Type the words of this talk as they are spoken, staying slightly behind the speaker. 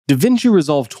DaVinci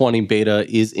Resolve 20 beta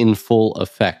is in full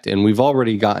effect, and we've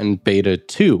already gotten beta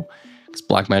 2, because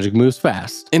Blackmagic moves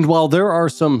fast. And while there are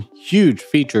some huge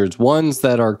features, ones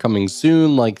that are coming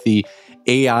soon, like the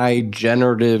AI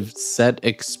generative set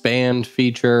expand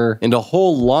feature, and a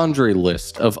whole laundry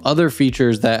list of other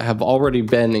features that have already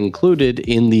been included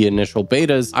in the initial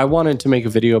betas, I wanted to make a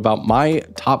video about my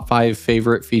top 5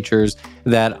 favorite features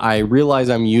that I realize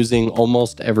I'm using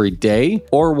almost every day,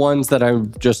 or ones that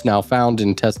I've just now found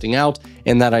in testing out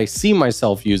and that I see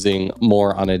myself using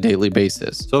more on a daily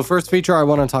basis. So the first feature I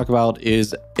want to talk about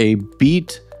is a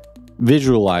beat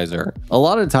visualizer. A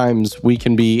lot of times we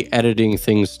can be editing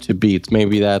things to beats.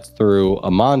 Maybe that's through a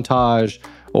montage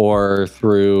or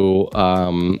through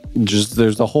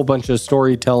there's a whole bunch of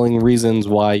storytelling reasons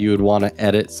why you would want to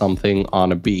edit something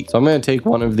on a beat. So I'm going to take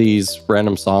one of these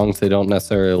random songs. They don't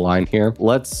necessarily align here.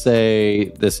 Let's say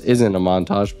this isn't a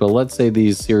montage, but let's say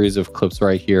these series of clips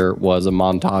right here was a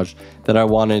montage that I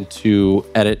wanted to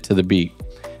edit to the beat.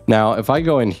 Now, if I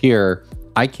go in here,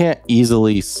 I can't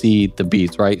easily see the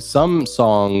beats, right? Some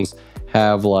songs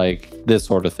have like this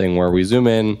sort of thing where we zoom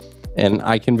in and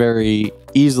I can very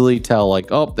easily tell like,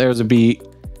 oh, there's a beat,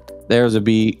 there's a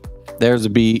beat, there's a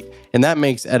beat. And that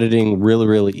makes editing really,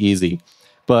 really easy.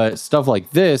 But stuff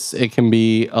like this, it can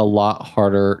be a lot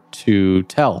harder to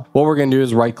tell. What we're gonna do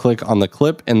is right click on the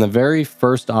clip, and the very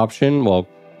first option, well,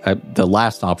 the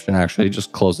last option actually,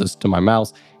 just closest to my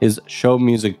mouse, is show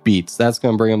music beats. That's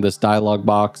gonna bring up this dialog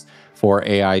box for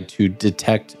AI to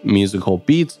detect musical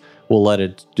beats. We'll let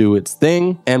it do its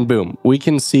thing, and boom, we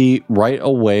can see right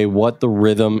away what the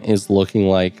rhythm is looking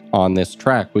like on this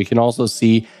track. We can also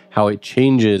see how it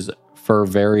changes for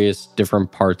various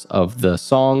different parts of the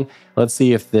song. Let's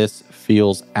see if this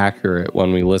feels accurate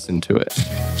when we listen to it.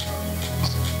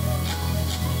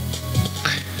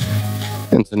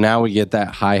 And so now we get that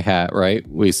hi-hat, right?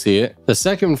 We see it. The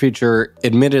second feature,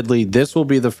 admittedly, this will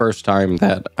be the first time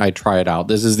that I try it out.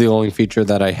 This is the only feature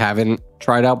that I haven't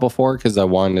tried out before because I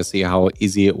wanted to see how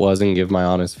easy it was and give my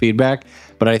honest feedback.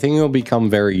 But I think it will become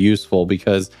very useful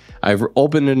because I've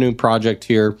opened a new project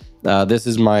here. This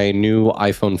is my new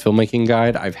iPhone filmmaking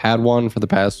guide. I've had one for the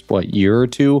past, year or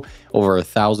two. Over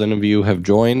 1,000 of you have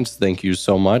joined. Thank you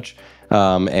so much.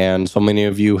 And so many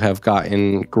of you have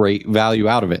gotten great value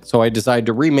out of it. So I decided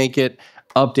to remake it,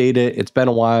 update it. It's been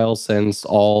a while since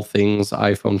all things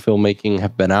iPhone filmmaking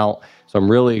have been out. So I'm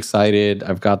really excited.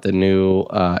 I've got the new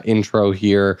intro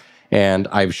here and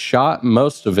I've shot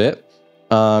most of it.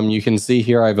 You can see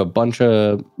here I have a bunch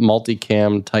of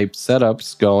multicam type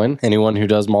setups going. Anyone who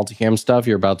does multicam stuff,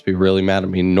 you're about to be really mad at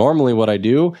me. Normally what I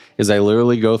do is I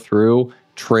literally go through,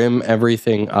 trim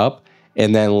everything up,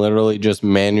 and then literally just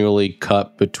manually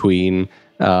cut between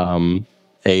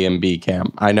A and B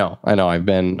cam. I know. I've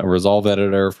been a Resolve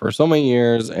editor for so many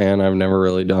years and I've never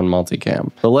really done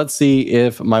multicam. But let's see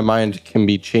if my mind can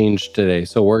be changed today.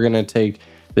 So we're gonna take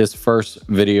this first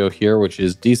video here, which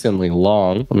is decently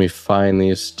long. Let me find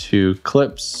these 2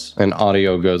 clips, and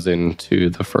audio goes into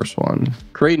the first one.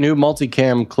 Create new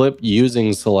multicam clip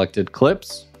using selected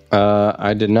clips.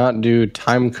 I did not do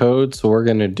time code, so we're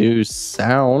gonna do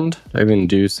sound. I even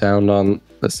do sound on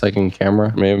the second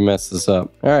camera. May have messed this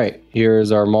up. All right,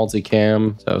 here's our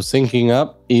multicam. So syncing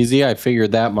up, easy, I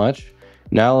figured that much.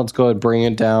 Now let's go ahead and bring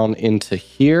it down into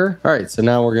here. All right, so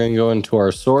now we're gonna go into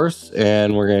our source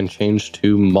and we're gonna change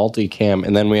to multicam.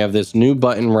 And then we have this new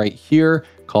button right here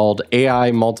called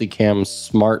AI Multicam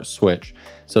Smart Switch.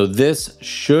 So this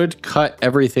should cut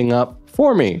everything up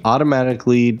for me.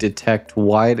 Automatically detect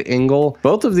wide angle.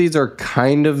 Both of these are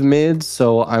kind of mid,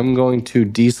 so I'm going to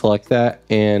deselect that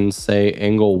and say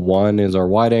angle 1 is our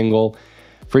wide angle.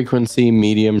 Frequency,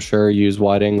 medium, sure, use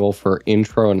wide angle for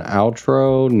intro and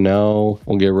outro. No,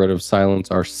 we'll get rid of silence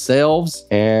ourselves.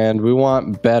 And we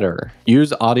want better.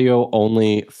 Use audio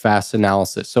only fast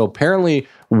analysis. So apparently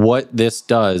what this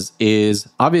does is,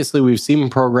 obviously we've seen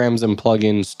programs and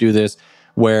plugins do this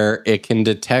where it can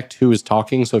detect who is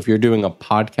talking. So if you're doing a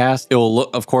podcast, it will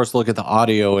of course look at the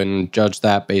audio and judge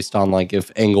that based on like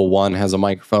if angle 1 has a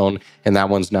microphone and that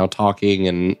one's now talking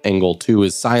and angle 2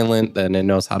 is silent, then it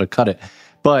knows how to cut it.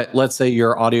 But let's say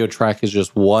your audio track is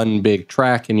just one big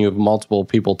track and you have multiple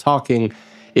people talking.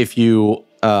 If you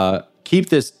keep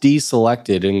this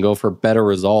deselected and go for better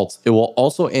results, it will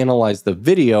also analyze the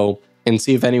video and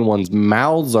see if anyone's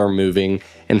mouths are moving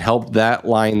and help that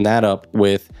line that up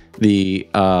with the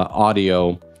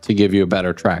audio to give you a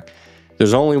better track.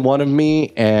 There's only one of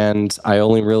me and I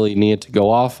only really need to go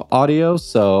off audio,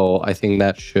 so I think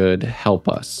that should help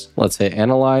us. Let's hit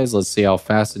analyze. Let's see how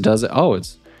fast it does it. Oh,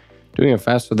 it's doing it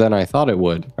faster than I thought it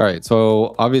would. All right,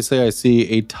 so obviously I see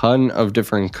a ton of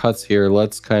different cuts here.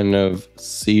 Let's kind of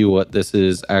see what this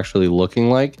is actually looking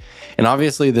like. And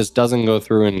obviously this doesn't go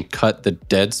through and cut the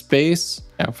dead space.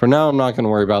 Yeah, for now, I'm not gonna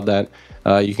worry about that.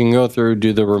 You can go through,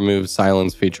 do the remove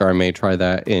silence feature. I may try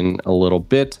that in a little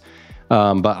bit.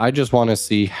 But I just want to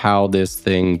see how this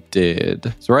thing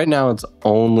did. So right now it's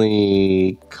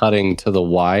only cutting to the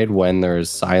wide when there's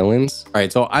silence. All right,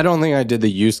 so I don't think I did the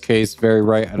use case very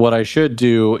right. What I should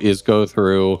do is go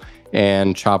through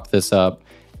and chop this up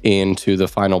into the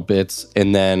final bits,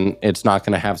 and then it's not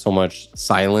going to have so much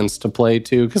silence to play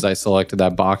to because I selected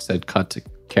that box that cut to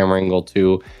camera angle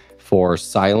 2 for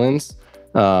silence.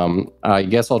 I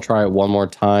guess I'll try it one more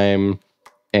time,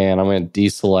 and I'm going to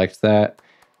deselect that.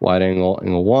 Wide angle,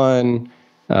 angle 1,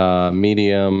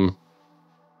 medium,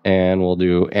 and we'll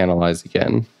do analyze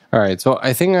again. All right, so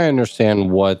I think I understand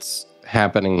what's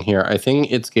happening here. I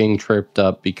think it's getting tripped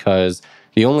up because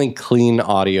the only clean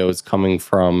audio is coming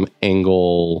from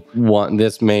angle 1,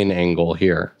 this main angle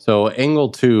here. So angle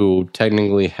 2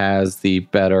 technically has the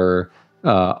better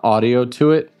audio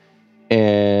to it.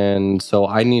 And so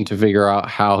I need to figure out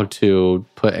how to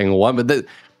put angle 1, but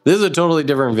this is a totally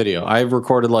different video. I've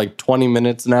recorded like 20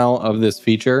 minutes now of this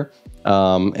feature,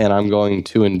 and I'm going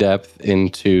too in depth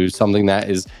into something that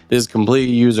is complete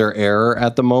user error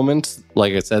at the moment.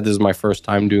 Like I said, this is my first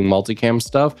time doing multicam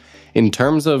stuff. In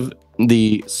terms of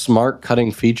the smart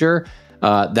cutting feature,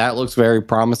 that looks very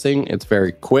promising. It's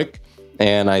very quick,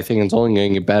 and I think it's only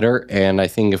going to get better. And I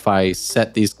think if I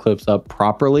set these clips up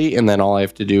properly, and then all I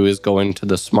have to do is go into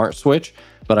the smart switch,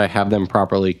 but I have them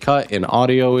properly cut and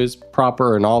audio is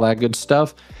proper and all that good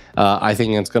stuff, I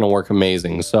think it's going to work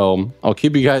amazing. So I'll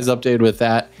keep you guys updated with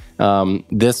that.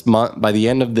 This month, by the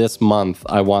end of this month,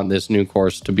 I want this new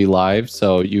course to be live.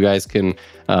 So you guys can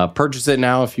purchase it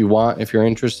now if you want, if you're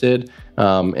interested.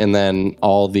 And then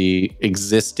all the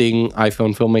existing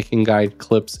iPhone filmmaking guide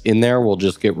clips in there will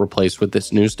just get replaced with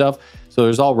this new stuff. So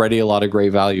there's already a lot of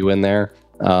great value in there.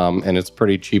 And it's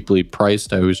pretty cheaply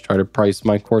priced. I always try to price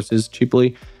my courses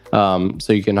cheaply. So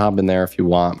you can hop in there if you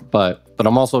want. But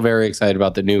I'm also very excited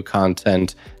about the new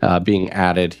content being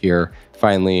added here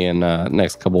finally in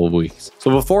next couple of weeks. So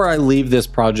before I leave this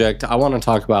project, I want to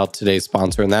talk about today's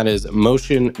sponsor, and that is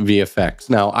Motion VFX.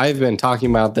 Now, I've been talking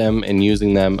about them and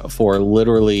using them for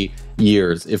literally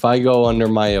years. If I go under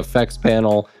my effects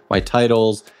panel, my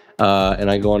titles,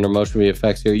 and I go under Motion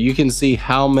VFX here, you can see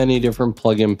how many different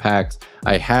plugin packs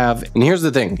I have. And here's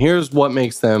the thing, here's what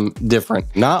makes them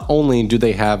different. Not only do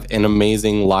they have an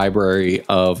amazing library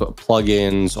of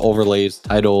plugins, overlays,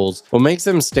 titles, what makes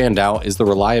them stand out is the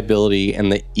reliability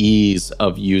and the ease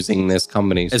of using this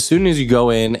company. As soon as you go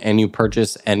in and you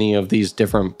purchase any of these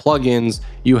different plugins,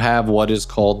 you have what is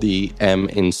called the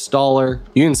𝗦𝗧𝗨𝗙𝗙.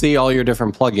 You can see all your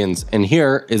different plugins, and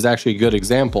here is actually a good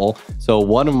example. So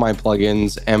one of my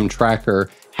plugins, 𝗦𝗧𝗨𝗙𝗙,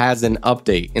 has an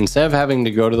update. Instead of having to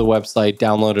go to the website,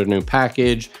 download a new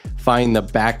package, find the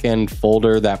backend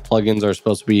folder that plugins are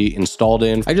supposed to be installed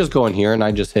in, I just go in here and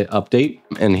I just hit update.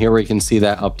 And here we can see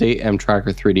that update,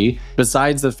 𝗦𝗧𝗨𝗙 3D.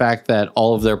 Besides the fact that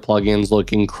all of their plugins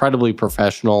look incredibly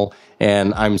professional,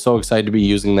 and I'm so excited to be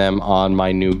using them on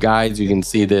my new guides. You can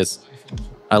see this.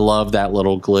 I love that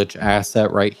little glitch asset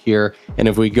right here. And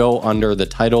if we go under the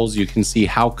titles, you can see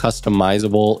how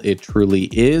customizable it truly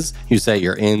is. You set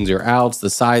your ins, your outs, the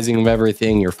sizing of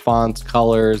everything, your fonts,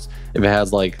 colors. If it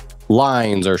has like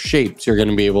lines or shapes, you're going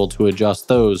to be able to adjust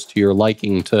those to your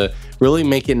liking to really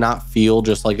make it not feel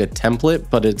just like a template,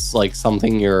 but it's like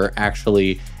something you're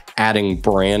actually adding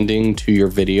branding to your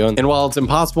video. And while it's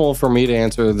impossible for me to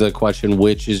answer the question,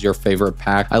 which is your favorite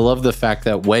pack, I love the fact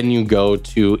that when you go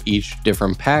to each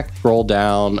different pack, scroll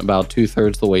down about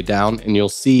 2/3 the way down, and you'll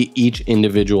see each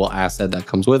individual asset that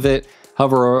comes with it.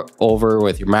 Hover over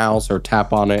with your mouse or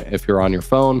tap on it if you're on your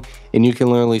phone, and you can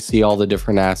literally see all the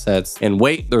different assets. And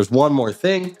wait, there's one more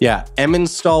thing. Yeah,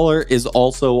 𝗦𝗧𝗨𝗙𝗙 is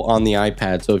also on the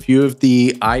iPad. So if you have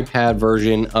the iPad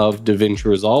version of DaVinci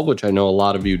Resolve, which I know a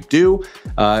lot of you do,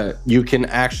 you can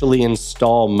actually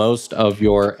install most of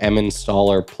your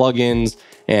𝗦𝗧𝗨𝗙 plugins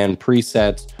and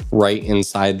presets right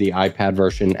inside the iPad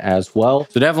version as well.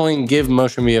 So definitely give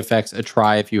Motion VFX a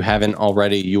try if you haven't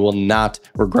already. You will not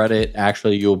regret it.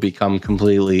 Actually, you'll become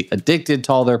completely addicted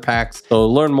to all their packs. So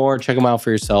learn more, check them out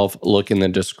for yourself. Look in the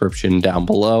description down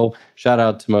below. Shout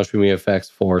out to Motion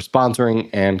VFX for sponsoring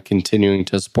and continuing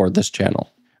to support this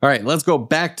channel. All right, let's go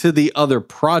back to the other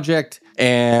project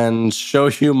and show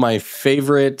you my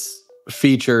favorite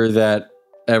feature that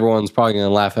everyone's probably gonna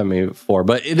laugh at me for,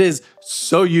 but it is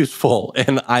so useful,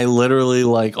 and I literally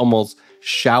like almost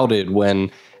shouted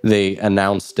when they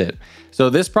announced it. So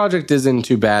this project isn't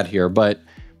too bad here, but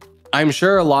I'm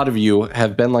sure a lot of you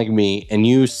have been like me and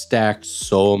you stack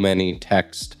so many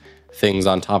text things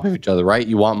on top of each other, right?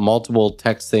 You want multiple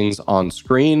text things on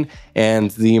screen,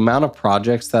 and the amount of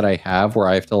projects that I have where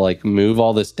I have to like move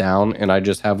all this down and I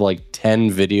just have like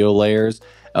 10 video layers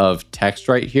of text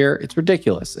right here, it's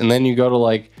ridiculous. And then you go to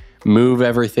like move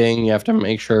everything, you have to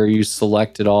make sure you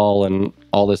select it all and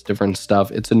all this different stuff.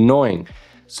 It's annoying.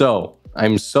 So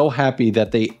I'm so happy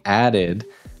that they added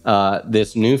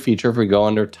this new feature. If we go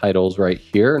under titles right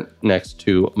here next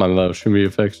to my motion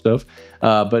effect stuff,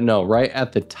 but no, right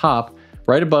at the top,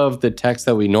 right above the text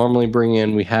that we normally bring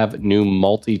in, we have new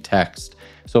multi-text.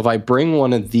 So if I bring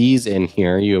one of these in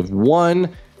here, you have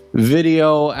one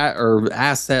video or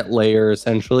asset layer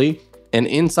essentially, and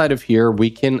inside of here we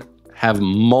can have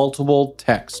multiple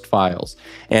text files,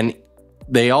 and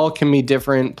they all can be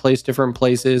different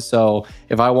places. So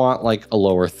if I want like a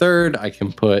lower third, I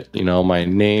can put, you know, my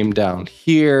name down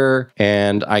here,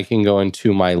 and I can go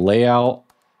into my layout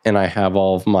and I have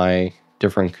all of my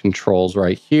different controls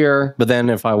right here. But then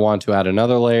if I want to add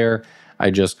another layer, I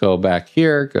just go back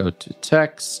here, go to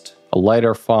text, a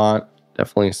lighter font,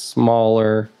 definitely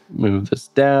smaller, move this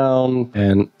down,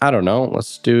 and I don't know,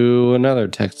 let's do another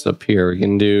text up here. We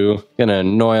can do, gonna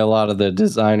annoy a lot of the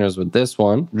designers with this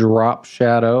one, drop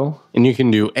shadow, and you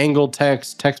can do angle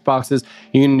text, text boxes.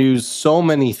 You can do so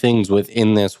many things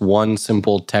within this one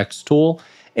simple text tool,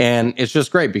 and it's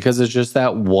just great because it's just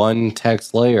that one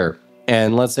text layer.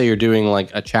 And let's say you're doing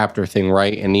like a chapter thing,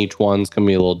 right? And each one's gonna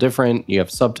be a little different. You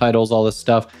have subtitles, all this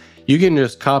stuff. You can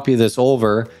just copy this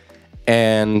over,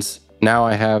 and now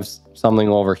I have something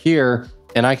over here,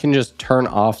 and I can just turn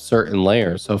off certain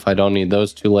layers. So if I don't need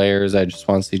those two layers, I just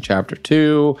want to see chapter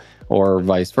 2, or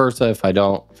vice versa. If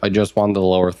I just want the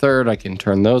lower third, I can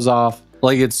turn those off.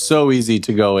 Like, it's so easy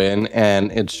to go in,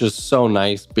 and it's just so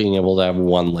nice being able to have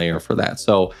one layer for that.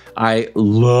 So I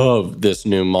love this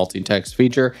new multi-text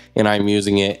feature, and I'm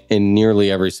using it in nearly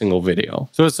every single video.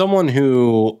 So as someone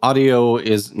who audio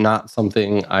is not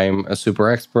something I'm a super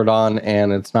expert on,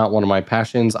 and it's not one of my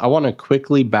passions, I want to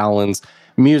quickly balance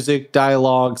music,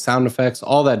 dialogue, sound effects,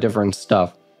 all that different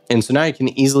stuff. And so now you can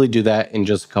easily do that in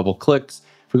just a couple clicks.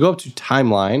 If we go up to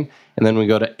timeline, and then we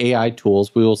go to AI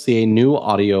tools, we will see a new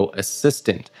audio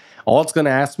assistant. All it's going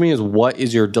to ask me is, what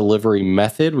is your delivery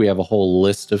method? We have a whole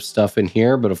list of stuff in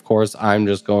here, but of course I'm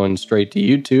just going straight to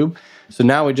YouTube. So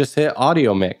now we just hit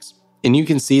audio mix, and you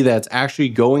can see that it's actually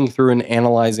going through and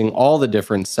analyzing all the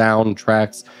different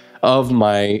soundtracks of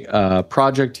my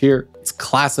project here. It's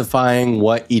classifying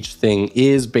what each thing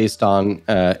is based on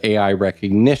AI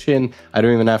recognition. I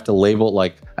don't even have to label,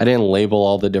 like, I didn't label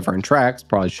all the different tracks,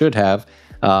 probably should have.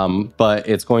 But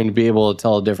it's going to be able to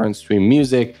tell the difference between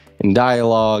music and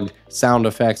dialogue, sound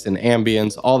effects and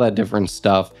ambience, all that different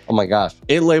stuff. Oh my gosh,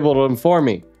 it labeled them for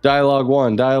me. Dialogue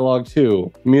 1, dialogue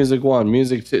 2, music 1,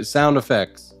 music 2, sound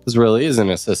effects. This really is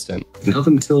an assistant. Up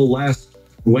until last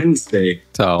Wednesday.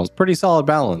 So it's pretty solid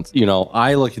balance. You know,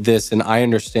 I look at this and I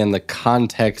understand the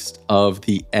context of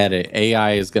the edit.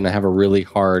 AI is going to have a really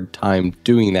hard time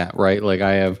doing that, right? Like,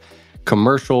 I have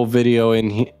commercial video in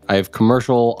here, I have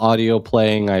commercial audio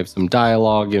playing, I have some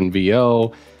dialogue in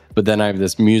VO, but then I have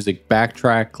this music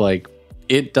backtrack. Like,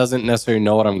 it doesn't necessarily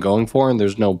know what I'm going for, and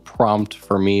there's no prompt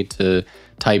for me to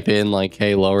type in like,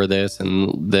 hey, lower this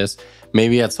and this.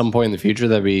 Maybe at some point in the future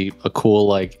that'd be a cool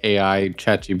like AI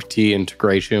ChatGPT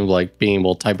integration of like being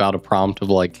able to type out a prompt of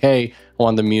like, hey, I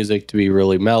want the music to be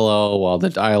really mellow while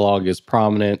the dialogue is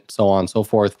prominent, so on and so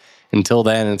forth. Until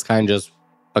then, it's kind of just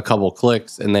a couple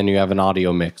clicks and then you have an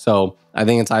audio mix. So I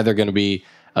think it's either going to be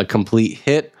a complete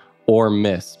hit or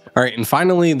miss. All right, and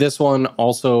finally, this one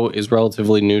also is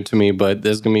relatively new to me, but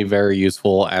this is going to be very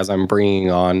useful as I'm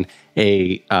bringing on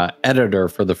a editor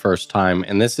for the first time,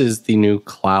 and this is the new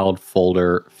cloud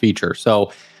folder feature.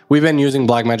 So we've been using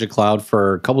Blackmagic Cloud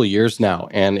for a couple of years now,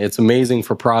 and it's amazing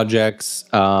for projects,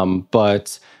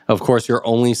 but of course, you're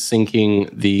only syncing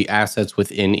the assets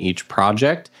within each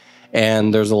project.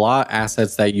 And there's a lot of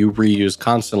assets that you reuse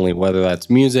constantly, whether that's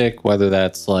music, whether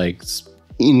that's like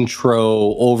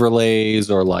intro overlays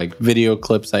or like video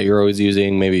clips that you're always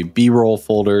using, maybe B-roll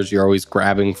folders you're always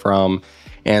grabbing from.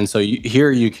 And so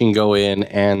here you can go in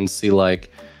and see like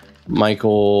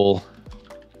Michael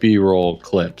B-roll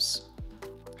clips.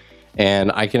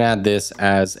 And I can add this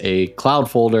as a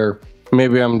cloud folder.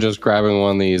 Maybe I'm just grabbing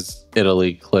one of these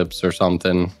Italy clips or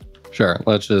something. Sure,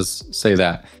 let's just say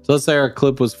that. So let's say our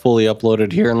clip was fully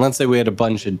uploaded here, and let's say we had a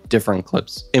bunch of different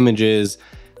clips, images,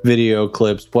 video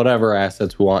clips, whatever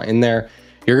assets we want in there.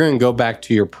 You're going to go back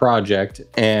to your project,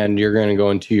 and you're going to go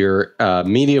into your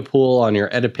media pool on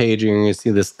your edit page, and you're going to see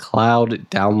this cloud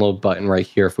download button right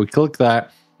here. If we click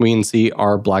that, we can see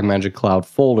our Blackmagic Cloud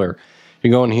folder.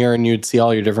 You go in here and you'd see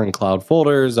all your different cloud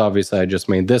folders. Obviously, I just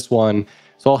made this one.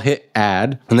 So I'll hit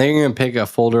add, and then you're going to pick a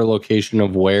folder location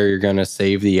of where you're going to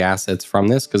save the assets from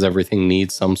this, because everything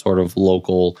needs some sort of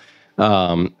local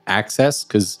access,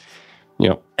 because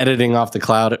editing off the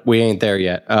cloud, we ain't there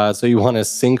yet. So you want to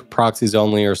sync proxies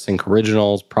only or sync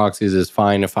originals. Proxies is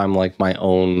fine if I'm like my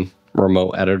own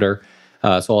remote editor.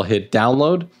 So I'll hit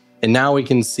download. And now we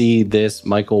can see this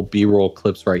Michael B-roll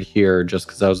clips right here. Just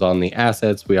because I was on the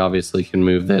assets, we obviously can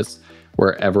move this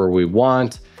wherever we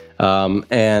want.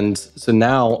 And so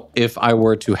now if I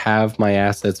were to have my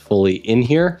assets fully in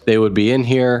here, they would be in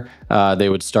here. They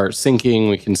would start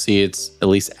syncing. We can see it's at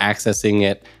least accessing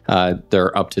it.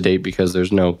 They're up to date because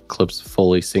there's no clips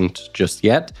fully synced just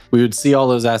yet. We would see all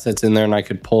those assets in there, and I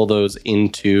could pull those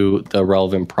into the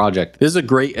relevant project. This is a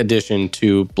great addition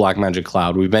to Blackmagic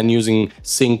Cloud. We've been using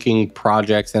syncing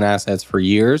projects and assets for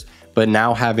years, but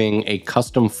now having a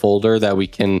custom folder that we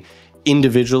can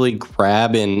individually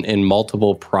grab in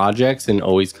multiple projects and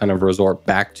always kind of resort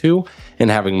back to, and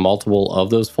having multiple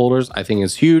of those folders, I think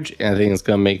is huge. And I think it's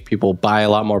going to make people buy a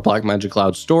lot more Blackmagic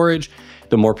Cloud storage.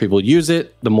 The more people use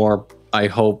it, the more I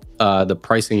hope the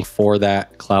pricing for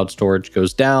that cloud storage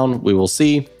goes down. We will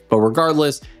see. But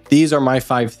regardless, these are my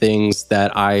 5 things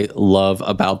that I love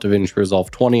about DaVinci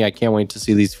Resolve 20. I can't wait to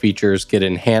see these features get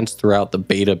enhanced throughout the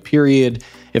beta period.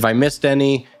 If I missed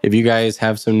any, if you guys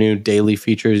have some new daily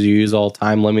features you use all the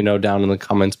time, let me know down in the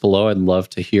comments below. I'd love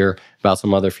to hear about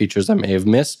some other features I may have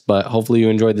missed, but hopefully you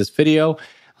enjoyed this video.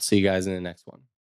 I'll see you guys in the next one.